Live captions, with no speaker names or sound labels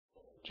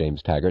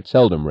James Taggart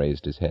seldom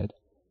raised his head.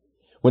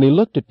 When he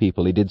looked at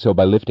people, he did so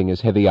by lifting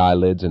his heavy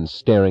eyelids and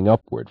staring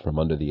upward from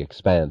under the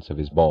expanse of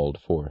his bald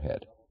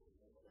forehead.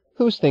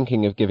 "Who's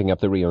thinking of giving up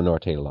the Rio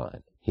Norte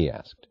line?" he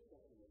asked.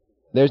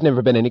 "There's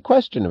never been any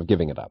question of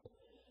giving it up.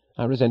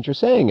 I resent your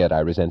saying it.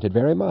 I resent it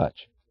very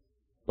much.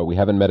 But we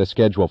haven't met a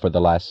schedule for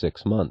the last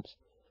 6 months.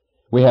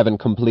 We haven't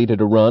completed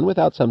a run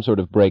without some sort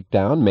of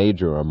breakdown,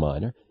 major or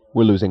minor.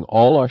 We're losing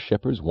all our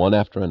shippers one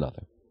after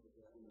another.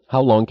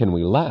 How long can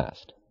we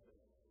last?"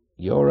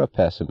 "You're a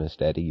pessimist,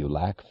 Eddie. You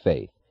lack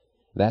faith.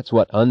 That's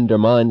what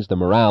undermines the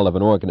morale of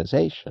an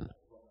organization."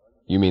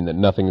 "You mean that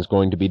nothing's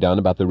going to be done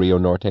about the Rio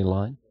Norte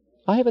line?"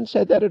 "I haven't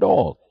said that at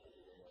all.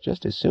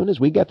 Just as soon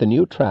as we get the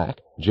new track—"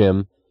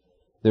 "Jim,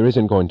 there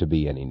isn't going to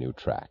be any new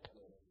track."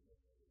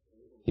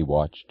 He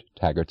watched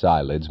Taggart's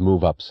eyelids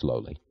move up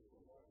slowly.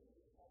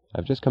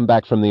 "I've just come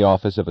back from the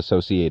office of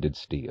Associated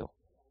Steel.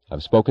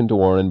 I've spoken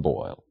to Orrin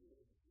Boyle."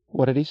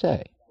 "What did he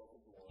say?"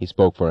 "He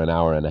spoke for an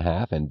hour and a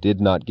half and did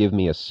not give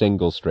me a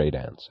single straight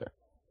answer."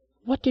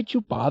 "What did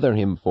you bother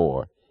him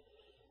for?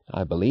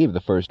 I believe the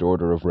first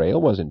order of rail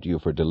wasn't due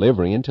for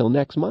delivery until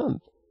next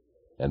month."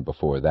 "And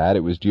before that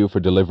it was due for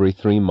delivery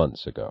 3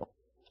 months ago."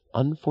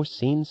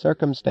 "Unforeseen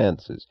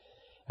circumstances,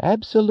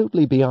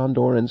 absolutely beyond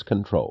Orrin's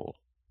control.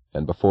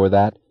 And before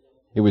that,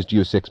 it was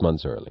due 6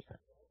 months earlier.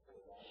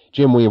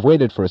 Jim, we have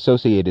waited for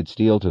Associated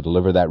Steel to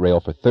deliver that rail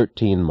for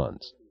 13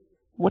 months.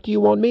 What do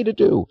you want me to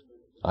do?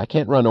 I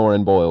can't run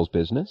Orrin Boyle's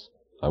business.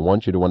 I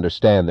want you to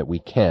understand that we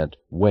can't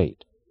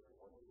wait."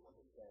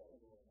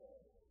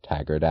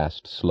 Taggart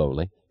asked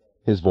slowly,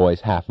 his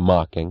voice half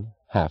mocking,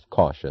 half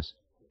cautious.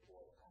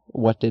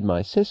 "What did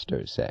my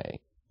sister say?"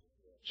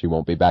 "She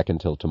won't be back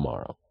until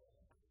tomorrow."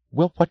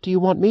 "Well, what do you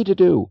want me to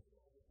do?"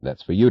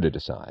 "That's for you to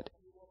decide."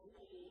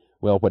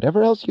 "Well,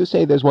 whatever else you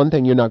say, there's one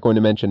thing you're not going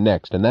to mention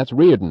next, and that's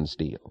Reardon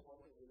Steel."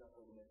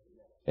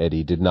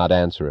 Eddie did not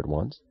answer at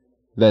once,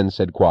 then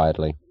said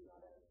quietly,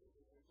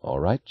 "All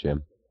right,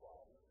 Jim.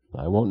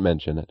 I won't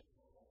mention it."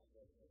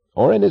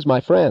 "Orrin is my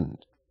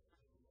friend."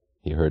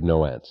 He heard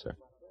no answer.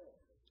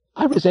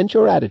 "I resent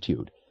your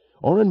attitude.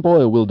 Orrin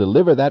Boyle will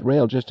deliver that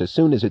rail just as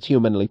soon as it's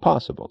humanly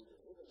possible.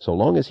 So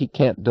long as he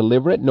can't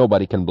deliver it,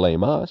 nobody can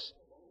blame us."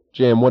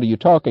 "Jim, what are you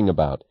talking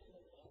about?"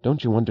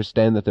 "Don't you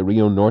understand that the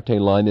Rio Norte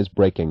line is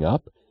breaking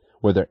up,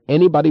 whether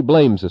anybody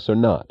blames us or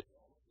not?"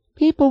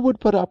 "People would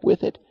put up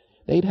with it.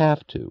 They'd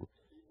have to,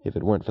 if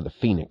it weren't for the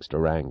Phoenix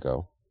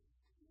Durango."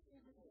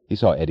 He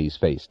saw Eddie's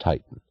face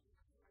tighten.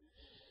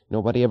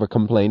 "Nobody ever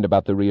complained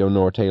about the Rio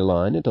Norte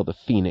line until the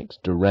Phoenix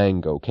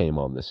Durango came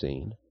on the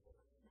scene."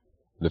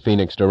 "The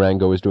Phoenix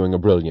Durango is doing a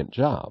brilliant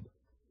job."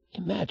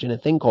 "Imagine a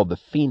thing called the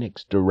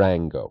Phoenix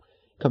Durango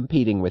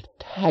competing with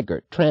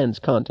Taggart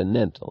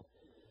Transcontinental.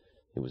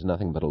 It was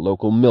nothing but a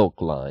local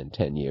milk line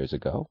 10 years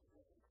ago.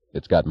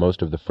 It's got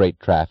most of the freight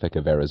traffic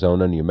of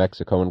Arizona, New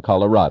Mexico, and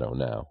Colorado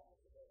now."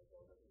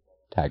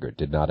 Taggart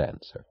did not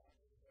answer.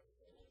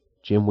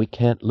 "Jim, we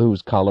can't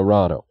lose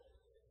Colorado.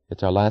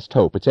 It's our last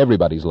hope. It's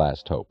everybody's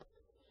last hope.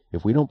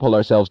 If we don't pull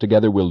ourselves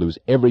together, we'll lose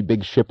every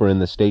big shipper in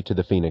the state to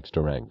the Phoenix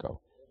Durango.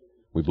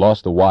 We've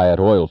lost the Wyatt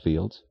oil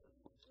fields."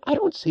 "I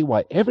don't see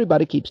why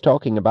everybody keeps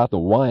talking about the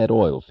Wyatt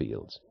oil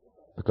fields."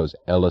 "Because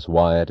Ellis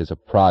Wyatt is a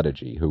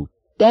prodigy who—"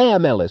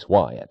 "Damn Ellis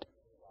Wyatt!"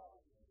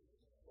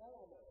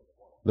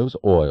 Those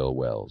oil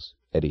wells,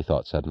 Eddie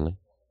thought suddenly.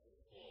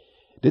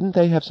 Didn't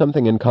they have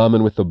something in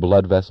common with the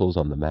blood vessels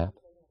on the map?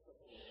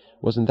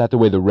 Wasn't that the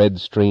way the red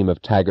stream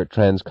of Taggart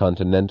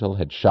Transcontinental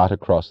had shot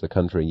across the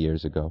country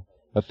years ago,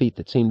 a feat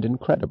that seemed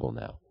incredible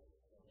now?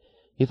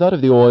 He thought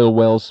of the oil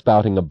wells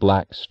spouting a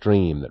black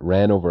stream that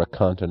ran over a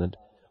continent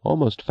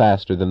almost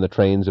faster than the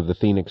trains of the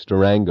Phoenix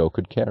Durango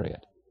could carry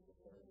it.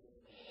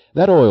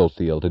 That oil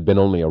field had been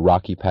only a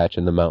rocky patch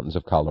in the mountains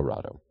of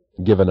Colorado,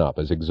 given up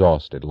as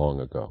exhausted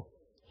long ago.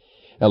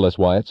 Ellis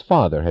Wyatt's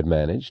father had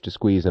managed to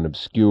squeeze an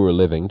obscure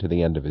living to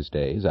the end of his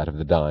days out of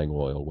the dying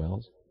oil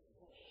wells.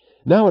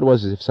 Now it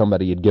was as if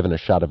somebody had given a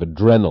shot of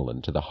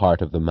adrenaline to the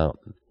heart of the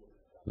mountain.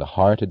 The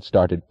heart had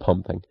started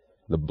pumping,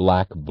 the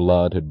black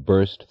blood had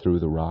burst through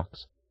the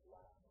rocks.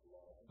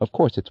 Of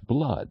course it's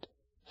blood,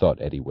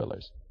 thought Eddie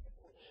Willers,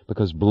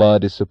 because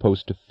blood is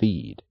supposed to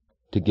feed,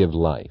 to give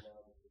life.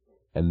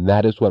 And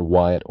that is what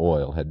Wyatt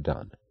Oil had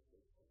done.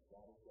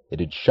 It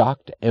had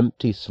shocked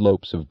empty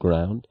slopes of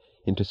ground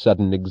into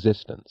sudden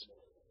existence.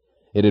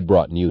 It had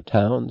brought new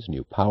towns,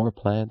 new power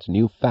plants,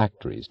 new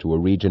factories to a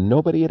region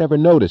nobody had ever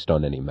noticed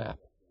on any map.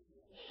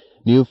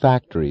 New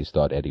factories,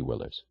 thought Eddie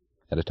Willers,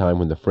 at a time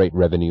when the freight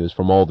revenues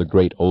from all the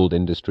great old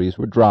industries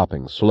were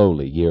dropping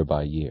slowly year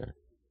by year.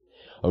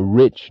 A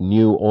rich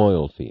new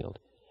oil field,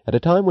 at a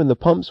time when the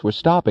pumps were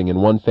stopping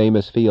in one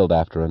famous field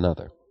after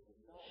another.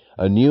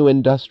 A new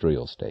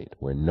industrial state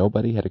where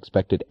nobody had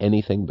expected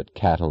anything but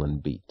cattle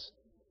and beets.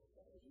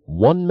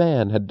 One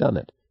man had done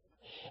it,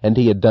 and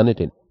he had done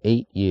it in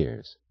 8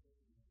 years.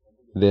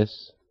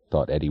 This,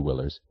 thought Eddie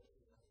Willers,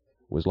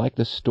 was like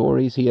the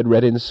stories he had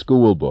read in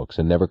school books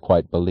and never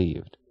quite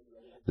believed,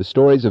 the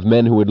stories of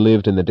men who had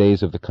lived in the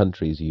days of the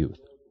country's youth.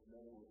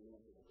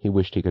 He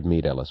wished he could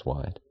meet Ellis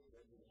Wyatt.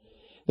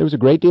 There was a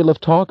great deal of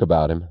talk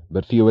about him,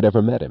 but few had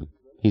ever met him.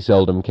 He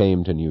seldom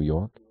came to New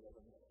York.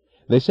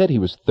 They said he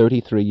was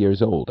 33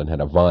 years old and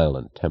had a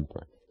violent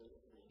temper.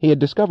 He had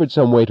discovered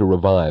some way to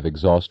revive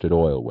exhausted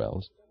oil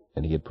wells,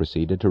 and he had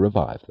proceeded to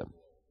revive them.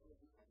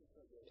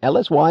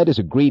 "Ellis White is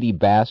a greedy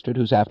bastard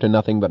who's after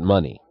nothing but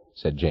money,"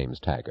 said James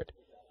Taggart.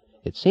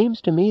 "It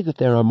seems to me that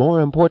there are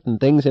more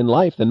important things in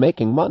life than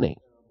making money."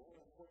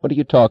 "What are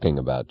you talking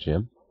about,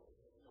 Jim?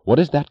 What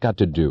has that got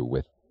to do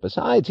with—"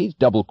 "Besides, he's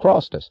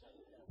double-crossed us.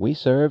 We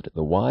served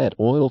the Wyatt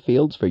oil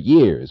fields for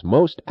years,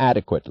 most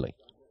adequately.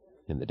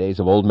 In the days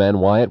of Old Man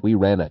Wyatt, we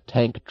ran a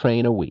tank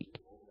train a week."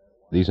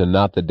 "These are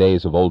not the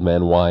days of Old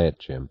Man Wyatt,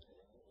 Jim.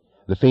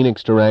 The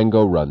Phoenix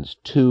Durango runs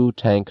 2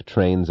 tank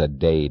trains a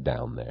day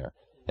down there,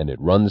 and it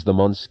runs them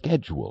on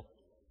schedule.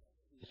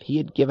 If he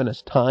had given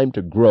us time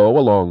to grow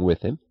along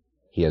with him,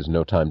 he has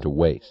no time to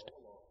waste.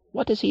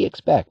 What does he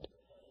expect?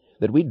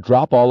 That we'd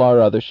drop all our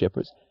other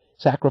shippers,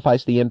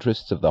 sacrifice the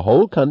interests of the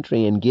whole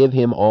country, and give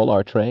him all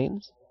our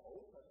trains?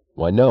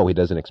 Why, no, he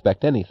doesn't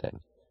expect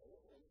anything.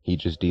 He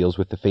just deals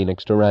with the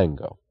Phoenix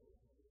Durango.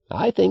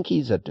 I think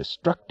he's a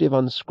destructive,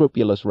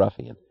 unscrupulous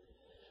ruffian.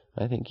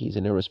 I think he's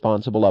an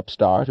irresponsible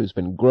upstart who's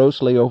been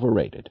grossly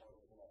overrated."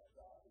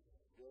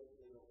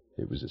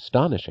 It was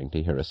astonishing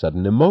to hear a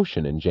sudden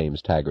emotion in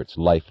James Taggart's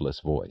lifeless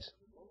voice.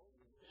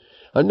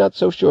 "I'm not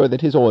so sure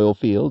that his oil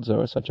fields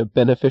are such a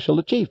beneficial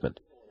achievement.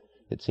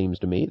 It seems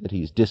to me that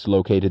he's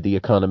dislocated the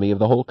economy of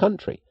the whole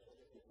country.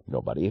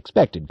 Nobody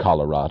expected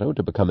Colorado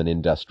to become an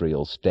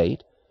industrial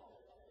state.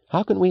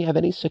 How can we have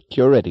any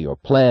security or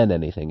plan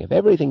anything if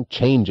everything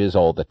changes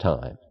all the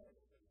time?"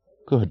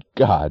 "Good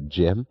God,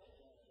 Jim!"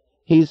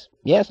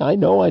 Yes, I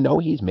know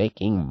he's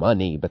making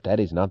money, but that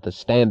is not the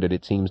standard,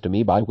 it seems to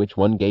me, by which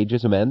one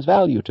gauges a man's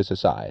value to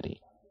society.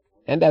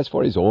 And as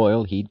for his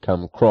oil, he'd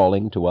come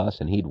crawling to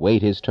us, and he'd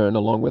wait his turn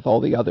along with all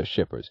the other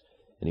shippers,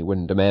 and he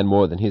wouldn't demand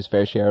more than his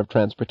fair share of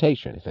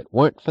transportation if it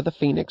weren't for the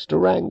Phoenix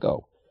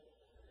Durango.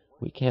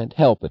 We can't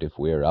help it if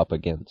we're up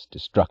against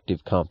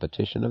destructive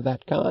competition of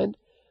that kind.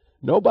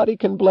 Nobody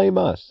can blame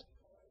us."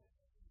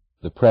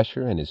 The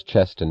pressure in his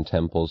chest and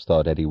temples,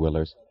 thought Eddie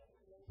Willers,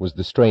 was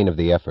the strain of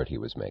the effort he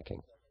was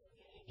making.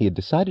 He had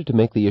decided to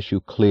make the issue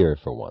clear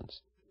for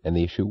once, and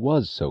the issue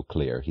was so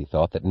clear, he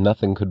thought, that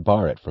nothing could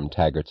bar it from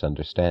Taggart's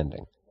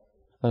understanding,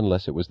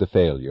 unless it was the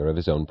failure of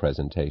his own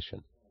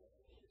presentation.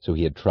 So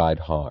he had tried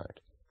hard,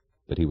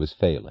 but he was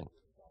failing,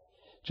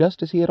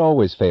 just as he had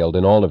always failed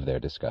in all of their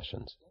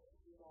discussions.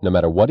 No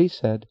matter what he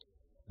said,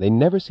 they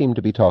never seemed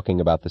to be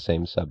talking about the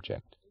same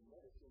subject.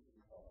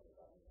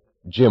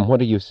 "Jim, what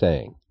are you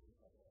saying?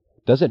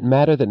 Does it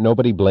matter that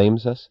nobody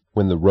blames us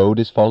when the road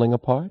is falling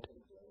apart?"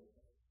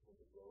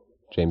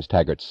 James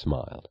Taggart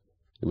smiled.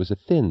 It was a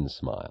thin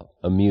smile,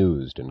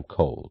 amused and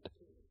cold.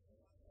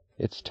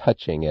 "It's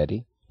touching,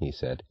 Eddie," he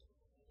said.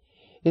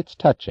 "It's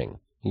touching,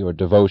 your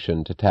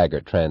devotion to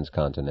Taggart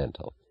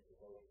Transcontinental.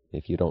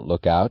 If you don't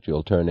look out,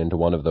 you'll turn into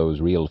one of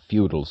those real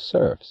feudal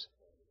serfs.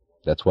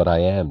 That's what I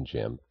am,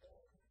 Jim.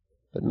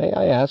 But may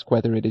I ask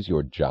whether it is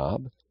your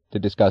job to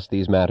discuss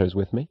these matters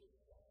with me?"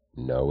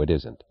 "No, it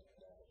isn't."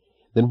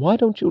 "Then why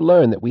don't you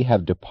learn that we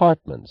have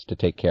departments to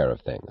take care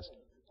of things?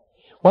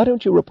 Why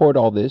don't you report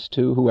all this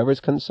to whoever's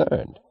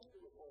concerned?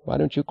 Why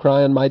don't you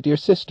cry on my dear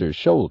sister's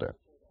shoulder?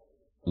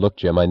 Look,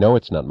 Jim, I know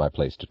it's not my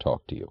place to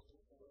talk to you,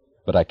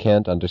 but I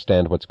can't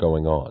understand what's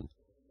going on.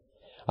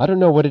 I don't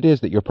know what it is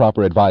that your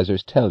proper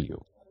advisers tell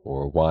you,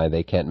 or why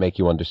they can't make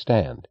you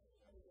understand.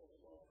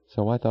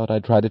 So I thought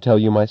I'd try to tell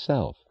you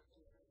myself.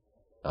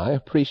 I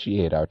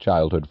appreciate our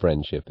childhood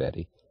friendship,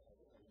 Eddie.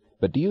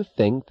 But do you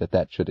think that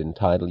that should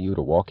entitle you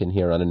to walk in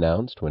here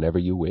unannounced whenever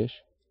you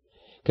wish?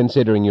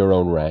 Considering your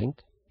own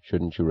rank,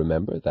 shouldn't you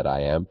remember that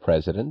I am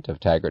president of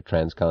Taggart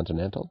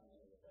Transcontinental?"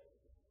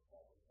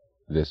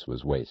 This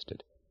was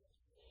wasted.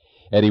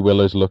 Eddie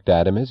Willers looked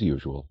at him as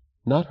usual,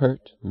 not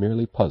hurt,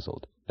 merely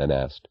puzzled, and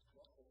asked,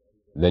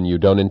 "Then you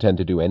don't intend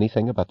to do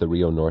anything about the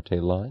Rio Norte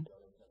line?"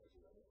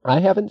 "I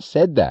haven't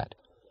said that.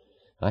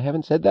 I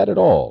haven't said that at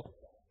all."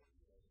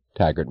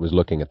 Taggart was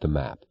looking at the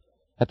map,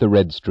 at the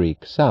red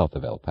streak south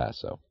of El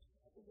Paso.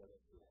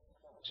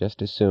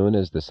 "Just as soon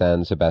as the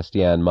San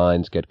Sebastian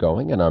mines get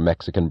going and our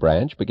Mexican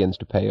branch begins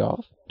to pay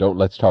off? Don't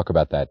let's talk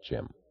about that,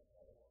 Jim."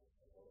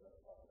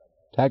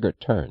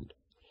 Taggart turned,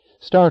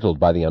 startled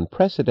by the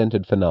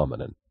unprecedented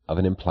phenomenon of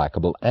an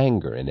implacable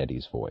anger in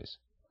Eddie's voice.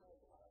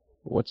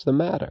 "What's the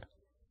matter?"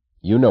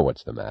 "You know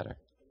what's the matter.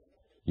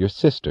 Your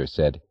sister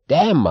said—"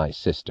 "Damn my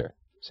sister,"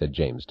 said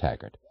James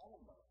Taggart.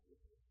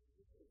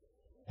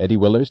 Eddie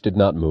Willers did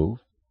not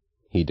move.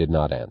 He did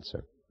not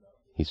answer.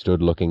 He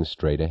stood looking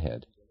straight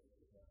ahead.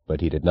 But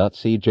he did not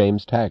see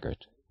James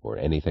Taggart or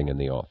anything in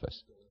the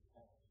office.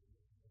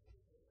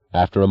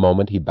 After a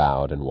moment he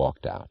bowed and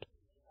walked out.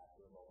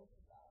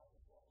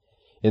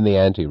 In the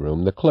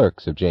anteroom, the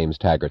clerks of James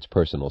Taggart's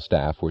personal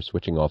staff were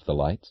switching off the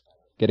lights,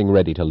 getting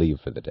ready to leave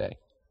for the day.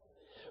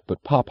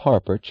 But Pop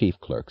Harper, chief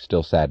clerk,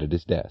 still sat at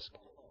his desk,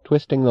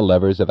 twisting the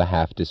levers of a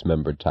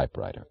half-dismembered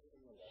typewriter.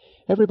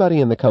 Everybody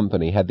in the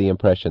company had the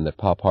impression that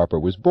Pop Harper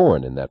was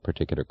born in that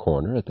particular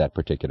corner at that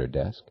particular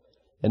desk,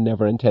 and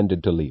never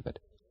intended to leave it.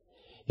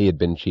 He had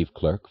been chief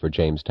clerk for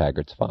James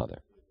Taggart's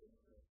father.